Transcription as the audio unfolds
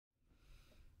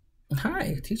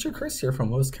Hi, Teacher Chris here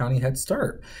from Lewis County Head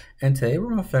Start, and today we're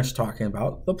going to finish talking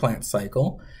about the plant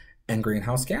cycle and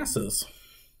greenhouse gases.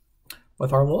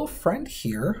 With our little friend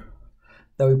here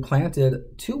that we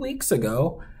planted 2 weeks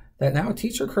ago, that now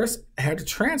Teacher Chris had to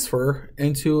transfer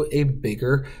into a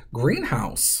bigger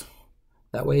greenhouse.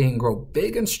 That way he can grow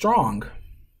big and strong.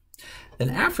 And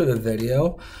after the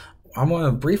video, I'm going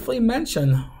to briefly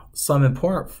mention some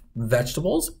important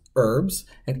vegetables, herbs,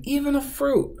 and even a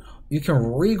fruit you can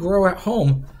regrow at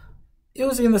home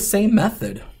using the same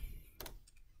method.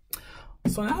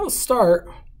 So now let's start.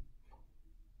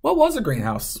 What was a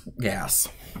greenhouse gas?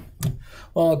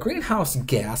 Well, greenhouse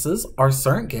gases are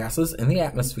certain gases in the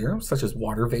atmosphere, such as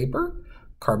water vapor,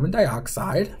 carbon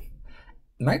dioxide,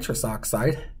 nitrous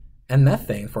oxide, and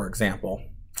methane, for example,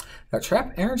 that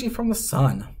trap energy from the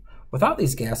sun. Without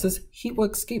these gases, heat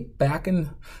will escape back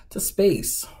into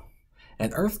space,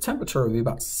 and Earth's temperature will be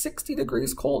about 60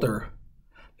 degrees colder.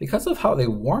 Because of how they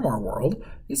warm our world,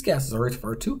 these gases are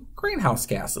referred to greenhouse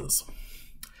gases.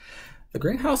 The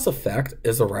greenhouse effect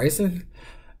is a rise in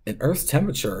Earth's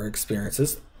temperature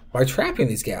experiences by trapping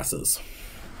these gases.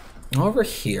 Over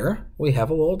here, we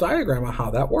have a little diagram on how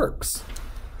that works.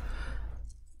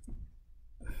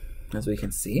 As we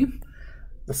can see,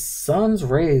 the sun's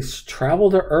rays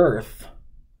travel to Earth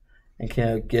and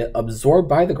can get absorbed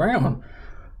by the ground,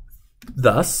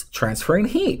 thus transferring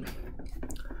heat.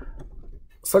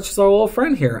 Such as our little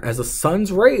friend here, as the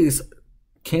sun's rays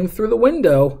came through the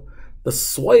window, the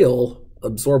soil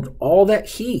absorbed all that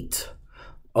heat,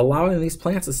 allowing these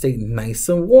plants to stay nice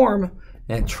and warm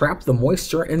and trap the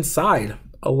moisture inside,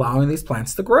 allowing these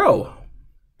plants to grow.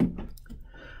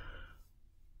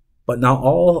 But not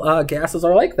all gases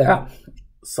are like that.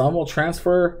 Some will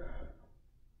transfer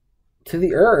to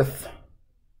the earth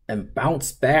and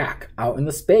bounce back out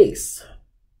into space.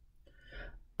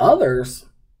 Others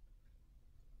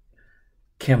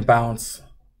can bounce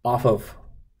off of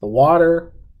the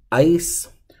water, ice,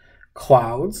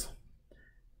 clouds,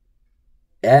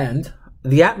 and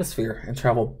the atmosphere and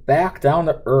travel back down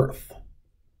to Earth.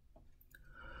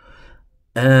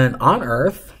 And on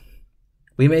Earth,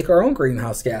 we make our own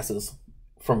greenhouse gases.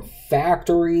 From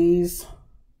factories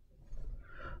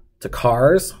to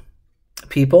cars,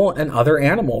 people, and other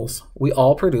animals, we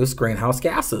all produce greenhouse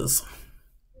gases.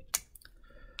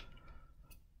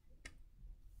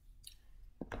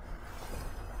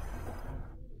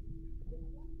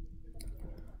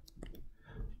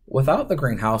 Without the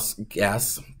greenhouse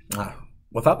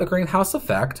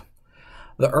effect,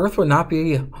 the Earth would not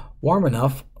be warm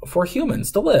enough for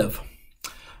humans to live.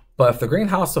 But if the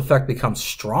greenhouse effect becomes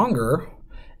stronger,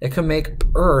 it can make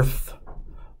Earth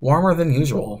warmer than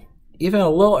usual. Even a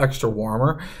little extra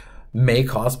warmer may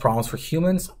cause problems for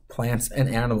humans, plants,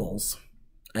 and animals,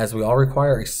 as we all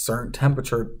require a certain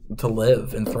temperature to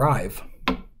live and thrive.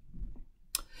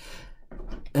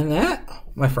 And that,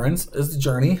 my friends, is the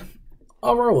journey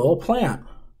of our little plant,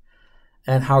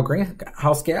 and how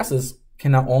greenhouse gases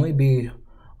can not only be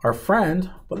our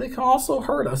friend, but they can also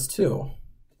hurt us too.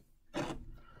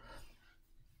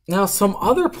 Now, some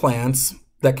other plants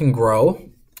that can grow,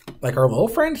 like our little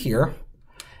friend here,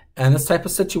 and this type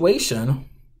of situation,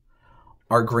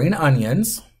 are green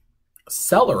onions,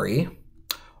 celery,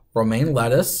 romaine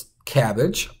lettuce,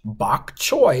 cabbage, bok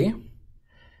choy,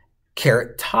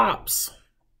 carrot tops,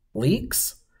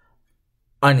 leeks,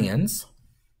 onions,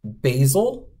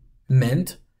 basil,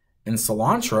 mint, and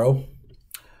cilantro,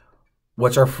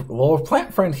 which our little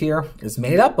plant friend here is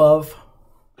made up of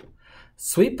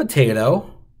sweet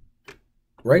potato,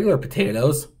 regular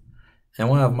potatoes, and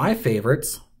one of my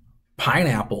favorites,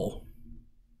 pineapple.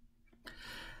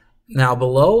 Now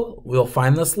below, we'll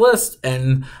find this list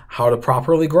and how to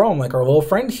properly grow them, like our little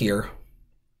friend here,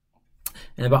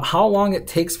 and about how long it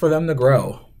takes for them to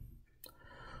grow.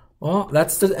 Well,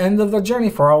 that's the end of the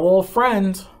journey for our little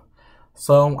friend.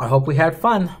 So I hope we had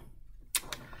fun.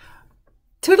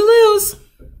 Toodaloo!